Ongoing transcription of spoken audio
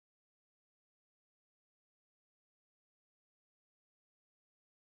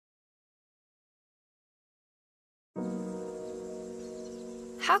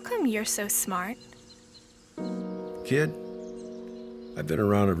How come you're so smart? Kid, I've been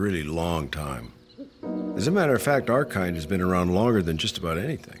around a really long time. As a matter of fact, our kind has been around longer than just about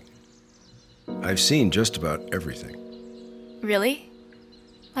anything. I've seen just about everything. Really?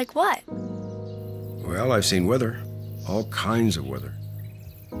 Like what? Well, I've seen weather. All kinds of weather.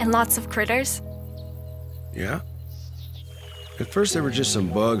 And lots of critters? Yeah? At first there were just some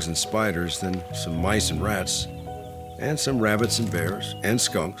bugs and spiders, then some mice and rats, and some rabbits and bears, and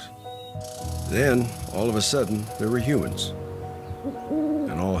skunks. Then, all of a sudden, there were humans.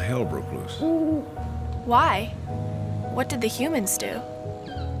 And all hell broke loose. Why? What did the humans do?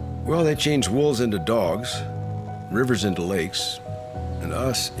 Well, they changed wolves into dogs, rivers into lakes, and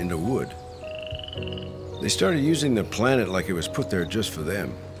us into wood. They started using the planet like it was put there just for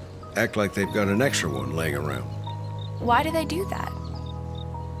them. Act like they've got an extra one laying around. Why do they do that?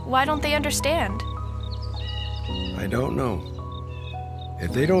 Why don't they understand? I don't know.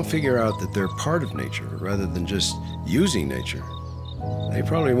 If they don't figure out that they're part of nature rather than just using nature, they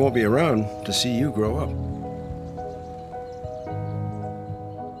probably won't be around to see you grow up.